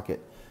free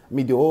market. I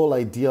mean, the whole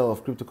idea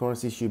of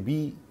cryptocurrency should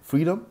be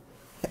freedom.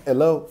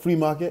 Hello, free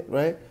market,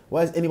 right?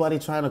 Why is anybody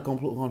trying to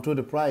control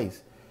the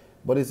price?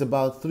 But it's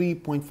about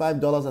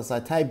 $3.5 as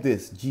I type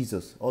this,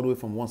 Jesus, all the way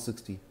from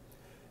 160.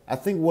 I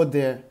think what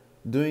they're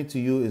doing to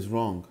you is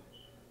wrong.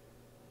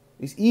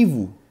 It's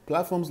evil.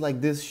 Platforms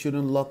like this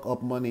shouldn't lock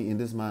up money in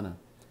this manner.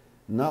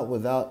 Not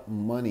without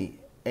money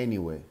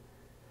anyway.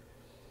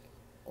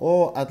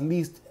 Or at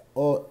least,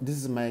 or this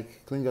is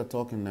Mike Klinger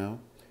talking now,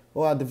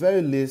 or at the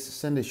very least,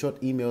 send a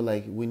short email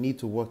like, we need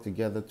to work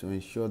together to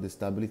ensure the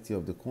stability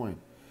of the coin.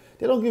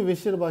 They don't give a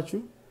shit about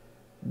you.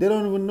 They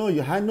don't even know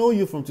you. I know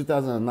you from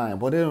 2009,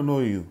 but they don't know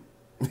you.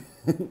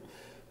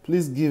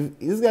 Please give,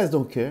 these guys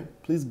don't care.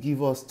 Please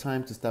give us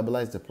time to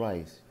stabilize the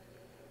price.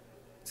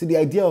 See, the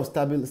idea of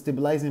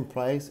stabilizing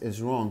price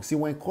is wrong. See,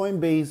 when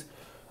Coinbase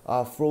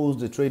froze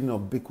the trading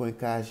of Bitcoin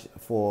Cash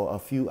for a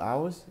few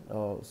hours,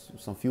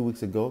 some few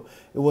weeks ago,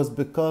 it was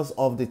because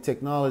of the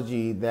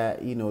technology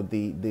that, the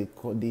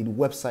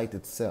website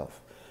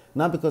itself,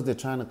 not because they're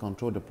trying to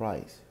control the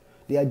price.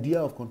 The idea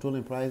of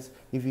controlling price,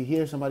 if you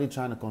hear somebody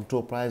trying to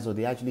control price or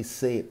they actually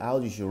say it, how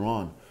you should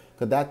run,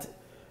 because that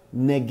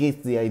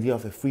negates the idea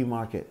of a free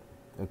market.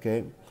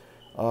 Okay.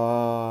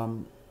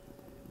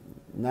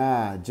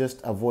 Nah, just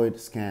avoid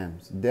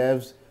scams.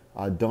 Devs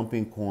are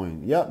dumping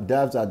coin. Yep,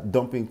 devs are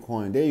dumping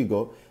coin. There you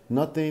go.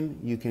 Nothing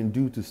you can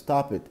do to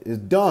stop it. It's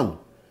done.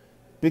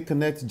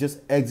 BitConnect just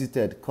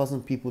exited,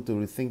 causing people to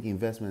rethink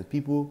investments.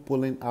 People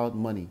pulling out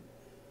money.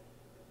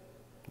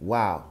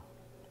 Wow.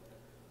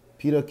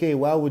 Peter K.,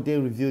 why would they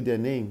reveal their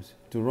names?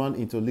 To run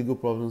into legal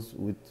problems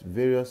with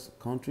various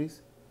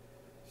countries?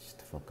 Shut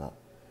the fuck up.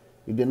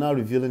 If they're not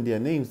revealing their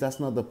names, that's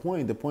not the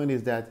point. The point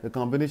is that the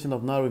combination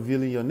of not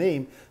revealing your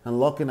name and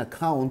locking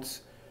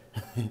accounts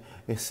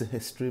is an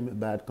extremely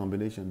bad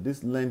combination.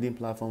 These lending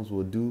platforms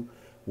will do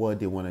what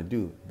they want to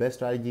do. Best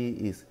strategy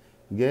is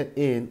get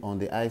in on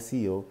the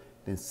ICO,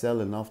 then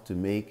sell enough to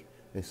make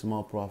a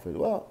small profit.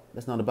 Well,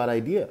 that's not a bad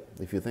idea.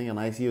 If you think an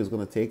ICO is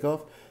going to take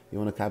off, you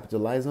want to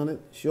capitalize on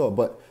it, sure.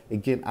 But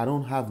again, I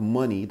don't have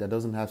money that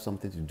doesn't have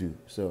something to do.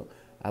 So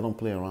I don't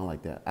play around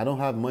like that. I don't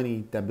have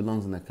money that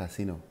belongs in a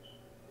casino.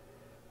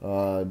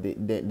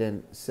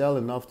 Then sell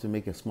enough to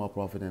make a small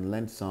profit and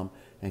lend some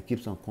and keep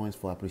some coins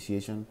for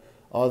appreciation.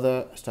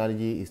 Other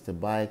strategy is to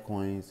buy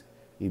coins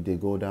if they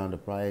go down the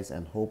price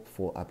and hope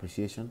for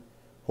appreciation.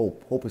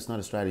 Hope is not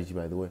a strategy,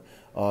 by the way.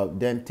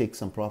 Then take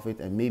some profit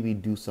and maybe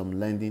do some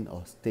lending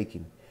or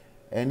staking.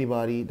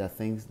 Anybody that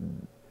thinks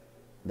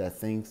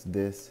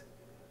this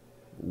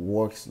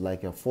works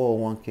like a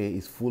 401k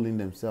is fooling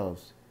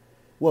themselves.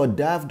 Well,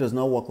 DAF does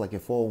not work like a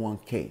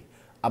 401k.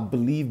 I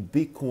believe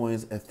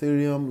Bitcoins,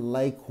 Ethereum,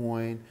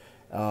 Litecoin,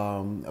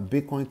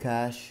 Bitcoin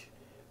Cash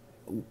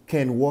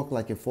can work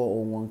like a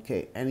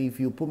 401k. And if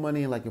you put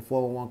money in like a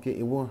 401k,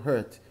 it won't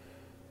hurt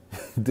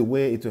the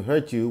way it will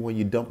hurt you when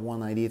you dump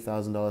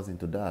 $198,000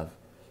 into DAV.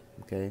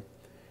 Okay?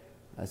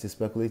 That's a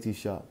speculative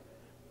shop.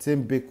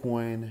 Team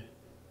Bitcoin.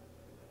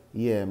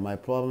 Yeah, my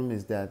problem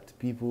is that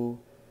people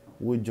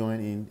who join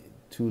in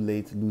too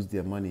late lose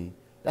their money.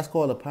 That's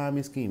called a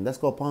pyramid scheme. That's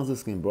called Ponzi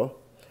scheme, bro.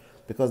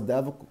 Because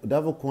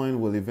Davor coin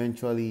will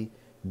eventually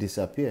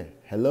disappear.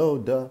 Hello,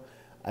 duh.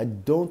 I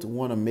don't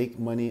want to make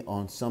money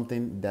on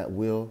something that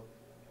will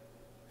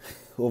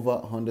over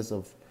hundreds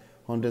of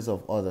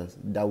others,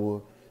 that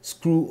will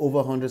screw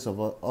over hundreds of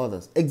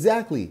others.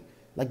 Exactly.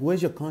 Like,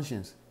 where's your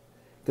conscience?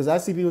 Because I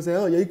see people say,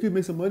 oh yeah, you could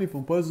make some money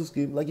from Ponzi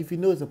scheme. Like, if you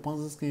know it's a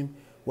Ponzi scheme,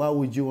 why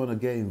would you want to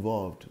get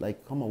involved?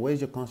 Like, come on,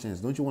 where's your conscience?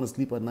 Don't you want to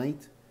sleep at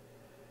night?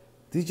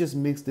 This just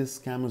makes these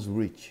scammers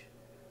rich.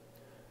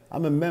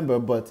 I'm a member,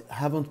 but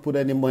haven't put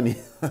any money,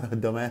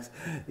 dumbass,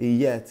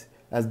 yet.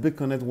 As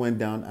BitConnect went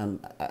down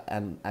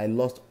and I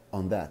lost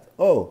on that.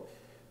 Oh,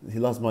 he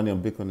lost money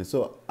on BitConnect.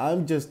 So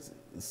I'm just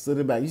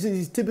sitting back.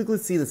 You typically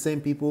see the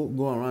same people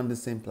go around the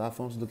same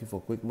platforms looking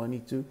for quick money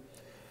too.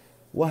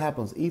 What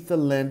happens?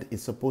 Etherland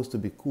is supposed to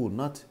be cool.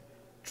 Not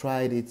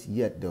tried it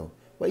yet though.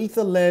 But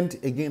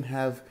Etherland again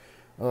have,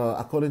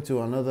 according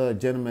to another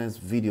gentleman's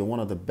video,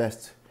 one of the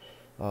best.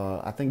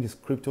 I think it's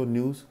Crypto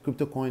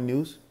Coin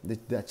News,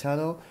 that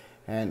channel,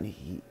 and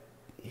he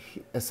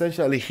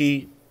essentially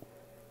he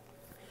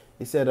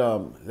said,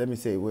 let me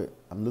say, wait,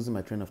 I'm losing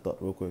my train of thought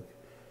real quick.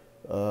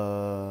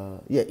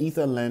 Yeah,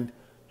 Etherland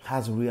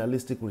has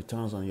realistic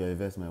returns on your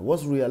investment.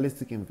 What's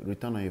realistic in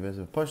return on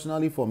investment?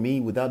 Personally, for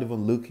me, without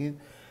even looking,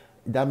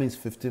 that means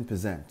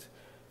 15%.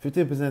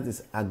 15%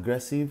 is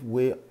aggressive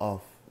way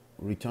of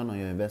return on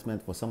your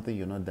investment for something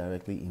you're not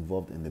directly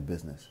involved in the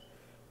business.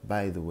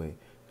 By the way,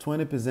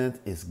 20%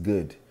 is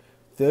good.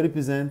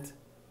 30%,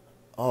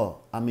 oh,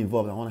 I'm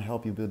involved. I want to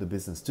help you build a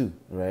business too,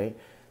 right?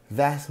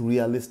 That's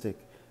realistic.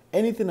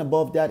 Anything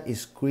above that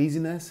is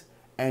craziness,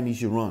 and you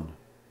should run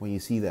when you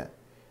see that.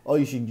 Or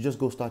you should just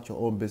go start your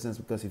own business,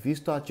 because if you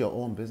start your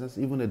own business,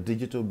 even a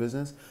digital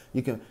business,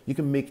 you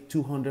can make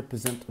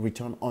 200%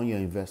 return on your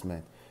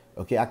investment.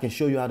 Okay, I can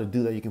show you how to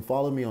do that. You can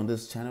follow me on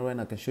this channel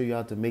and I can show you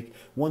how to make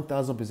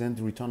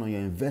 1000% return on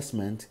your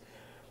investment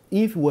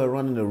if you were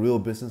running a real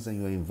business and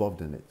you're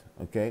involved in it.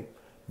 Okay,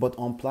 but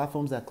on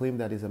platforms that claim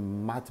that it's a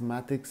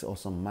mathematics or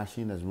some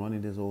machine that's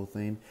running this whole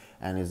thing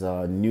and is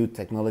a new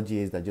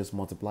technology that just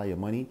multiply your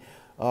money,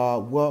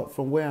 well,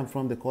 from where I'm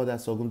from, they call that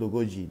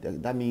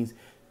Sogundogoji. That means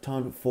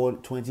turn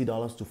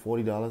 $20 to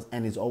 $40,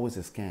 and it's always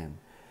a scam.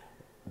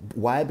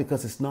 Why?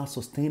 Because it's not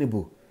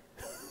sustainable.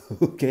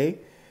 Okay,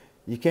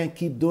 you can't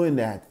keep doing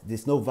that.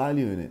 There's no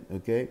value in it.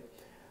 Okay,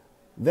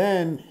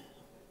 then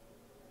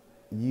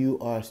you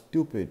are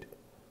stupid.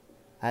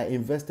 I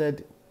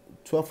invested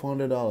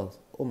 $1,200.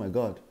 Oh my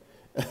God.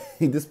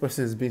 This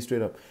person is being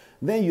straight up.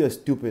 Then you're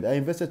stupid. I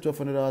invested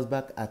 $1,200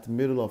 back at the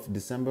middle of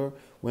December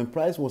when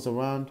price was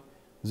around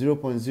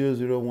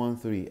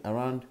 0.0013,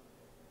 around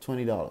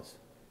 $20.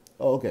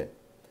 Oh, okay.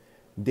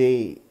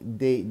 They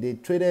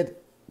traded,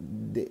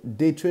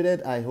 they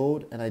traded, I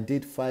hold, and I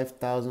did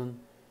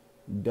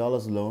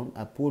 $5,000 loan.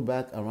 I pulled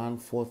back around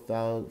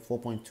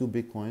 4.2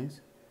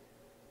 bitcoins.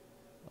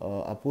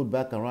 I pulled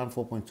back around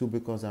 4.2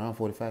 bitcoins, around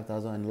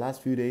 45,000. In the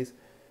last few days,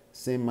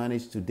 same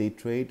managed to day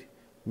trade,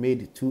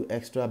 made 2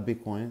 extra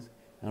bitcoins,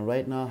 and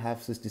right now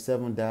have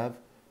 67 DAV,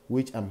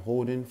 which I'm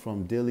holding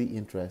from daily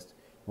interest.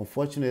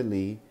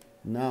 Unfortunately,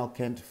 now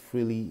can't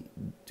freely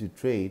to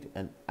trade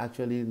and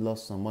actually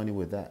lost some money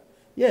with that.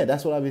 Yeah,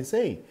 that's what I've been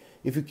saying.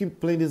 If you keep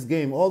playing this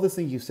game, all the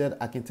things you said,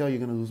 I can tell you're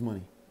gonna lose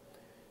money.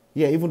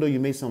 Yeah, even though you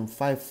made some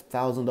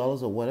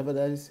 $5,000 or whatever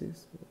that is,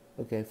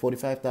 okay,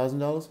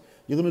 $45,000,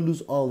 you're gonna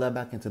lose all that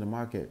back into the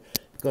market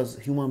because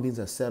human beings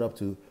are set up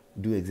to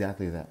do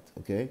exactly that.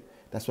 Okay,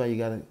 that's why you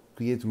gotta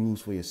create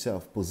rules for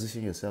yourself,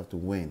 position yourself to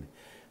win.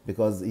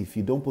 Because if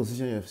you don't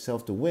position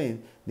yourself to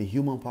win, the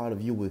human part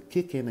of you will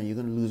kick in and you're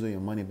gonna lose all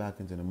your money back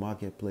into the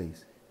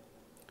marketplace.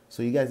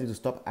 So you guys need to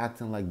stop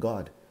acting like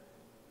God.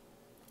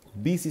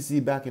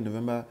 BCC back in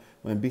November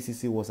when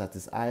BCC was at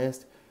its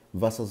highest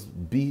versus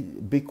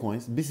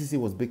Bitcoins. BCC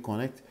was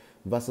BitConnect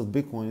versus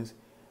Bitcoins,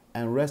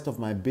 and rest of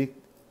my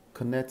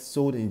BitConnect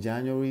sold in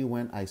January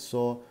when I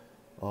saw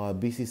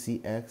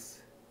BCCX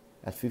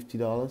at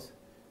 $50.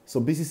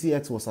 So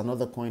BCCX was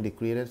another coin they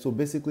created. So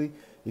basically,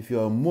 if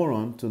you're a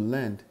moron to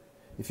lend,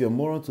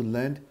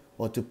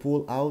 or to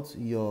pull out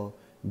your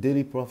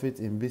daily profit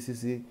in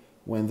BCC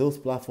when those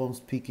platforms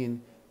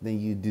peaking,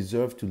 then you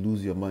deserve to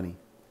lose your money.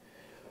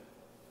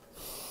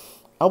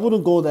 I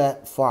wouldn't go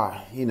that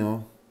far,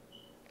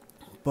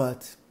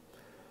 but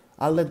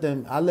I'll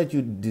let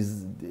you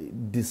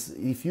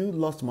if you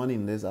lost money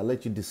in this, I'll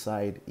let you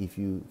decide if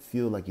you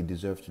feel like you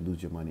deserve to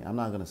lose your money. I'm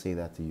not going to say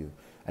that to you.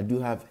 I do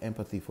have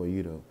empathy for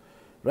you though.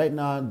 Right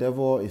now,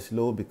 Davor is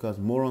low because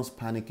morons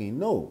panicking.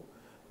 No,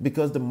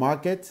 because the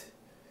market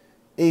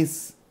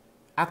is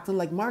acting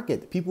like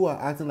market. People are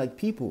acting like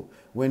people.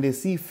 When they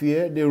see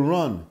fear, they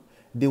run.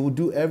 They will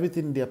do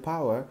everything in their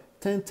power,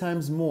 10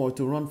 times more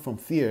to run from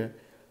fear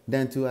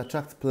than to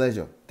attract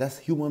pleasure. That's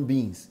human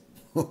beings.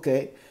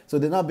 Okay? So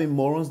they're not being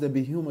morons, they're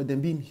being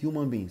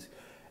human beings.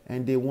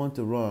 And they want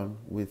to run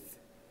with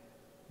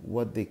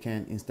what they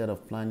can instead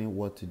of planning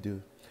what to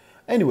do.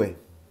 Anyway,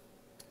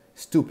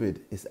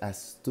 stupid is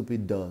as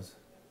stupid does.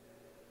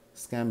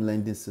 Scam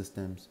lending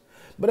systems.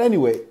 But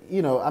anyway,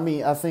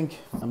 I think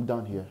I'm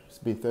done here. It's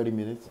been 30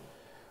 minutes.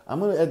 I'm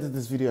going to edit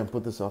this video and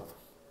put this up.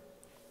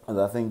 And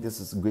I think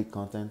this is great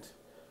content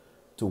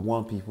to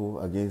warn people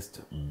against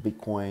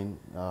Bitcoin,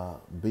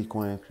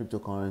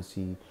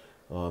 cryptocurrency,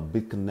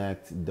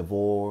 BitConnect,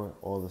 Davor,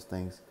 all those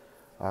things.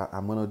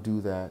 I'm going to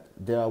do that.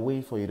 There are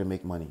ways for you to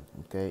make money,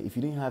 okay? If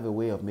you didn't have a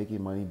way of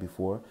making money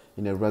before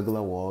in a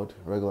regular world,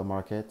 regular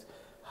market,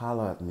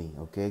 holler at me,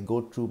 okay?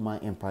 Go through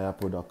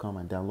myempirepro.com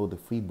and download the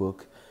free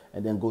book,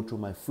 and then go through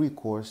my free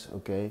course,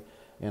 okay?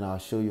 And I'll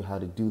show you how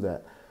to do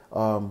that.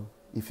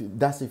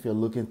 If you're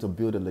looking to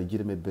build a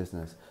legitimate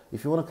business.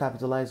 If you want to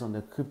capitalize on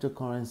the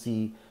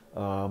cryptocurrency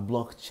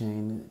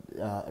blockchain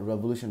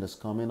revolution that's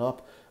coming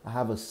up, I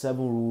have 7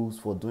 rules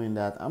for doing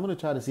that. I'm going to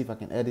try to see if I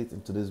can edit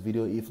into this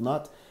video. If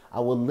not, I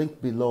will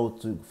link below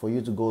for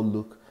you to go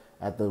look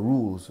at the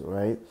rules,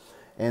 right?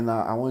 And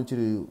I want you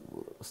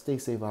to stay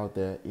safe out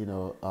there.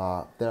 There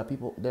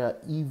are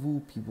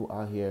evil people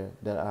out here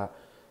that are,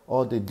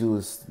 all they do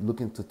is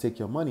looking to take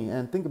your money.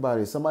 And think about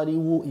it, somebody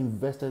who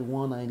invested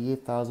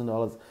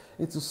 $198,000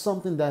 into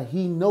something that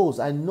he knows.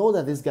 I know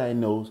that this guy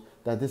knows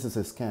that this is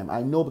a scam.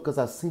 I know because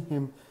I've seen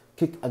him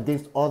kick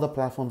against other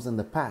platforms in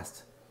the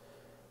past.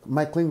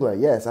 Mike Klingler,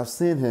 yes, I've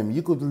seen him.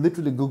 You could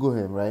literally Google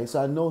him, right?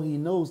 So I know he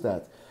knows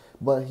that.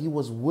 But he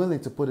was willing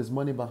to put his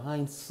money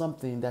behind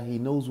something that he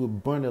knows will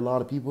burn a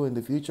lot of people in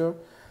the future.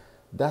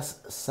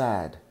 That's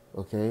sad,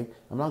 okay?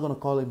 I'm not going to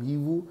call him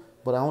evil,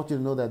 but I want you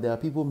to know that there are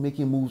people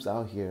making moves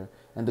out here,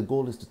 and the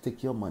goal is to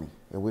take your money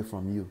away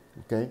from you,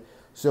 okay?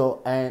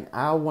 So, and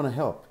I want to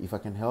help. If I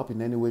can help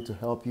in any way to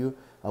help you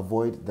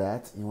avoid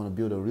that, you want to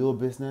build a real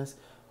business,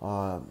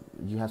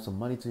 you have some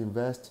money to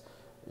invest,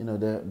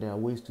 there are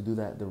ways to do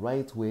that the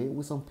right way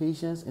with some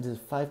patience. It is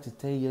 5 to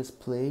 10 years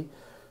play.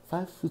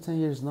 5 to 10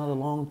 years is not a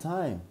long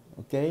time,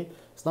 okay?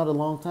 It's not a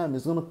long time.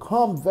 It's going to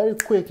come very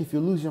quick if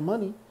you lose your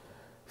money.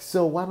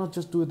 So why not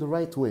just do it the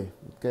right way,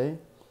 okay?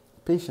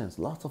 Patience,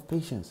 lots of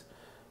patience.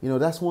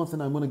 That's one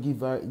thing I'm going to give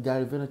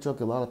Gary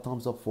Vaynerchuk a lot of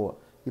thumbs up for.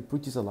 He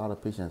preaches a lot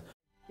of patience.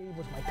 It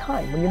was my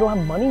time. When you don't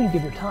have money, you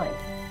give your time.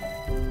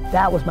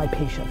 That was my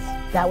patience.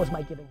 That was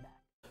my giving back.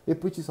 He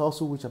preaches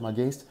also, which I'm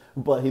against,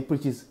 but he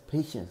preaches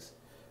patience,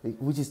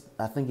 which is,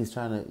 I think he's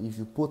trying to, if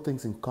you put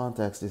things in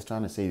context, he's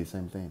trying to say the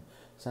same thing.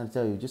 He's trying to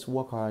tell you, just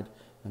work hard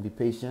and be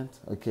patient,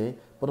 okay?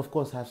 But of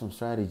course, have some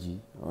strategy,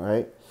 all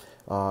right?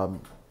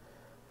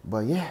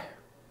 But yeah,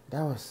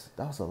 that was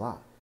a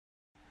lot.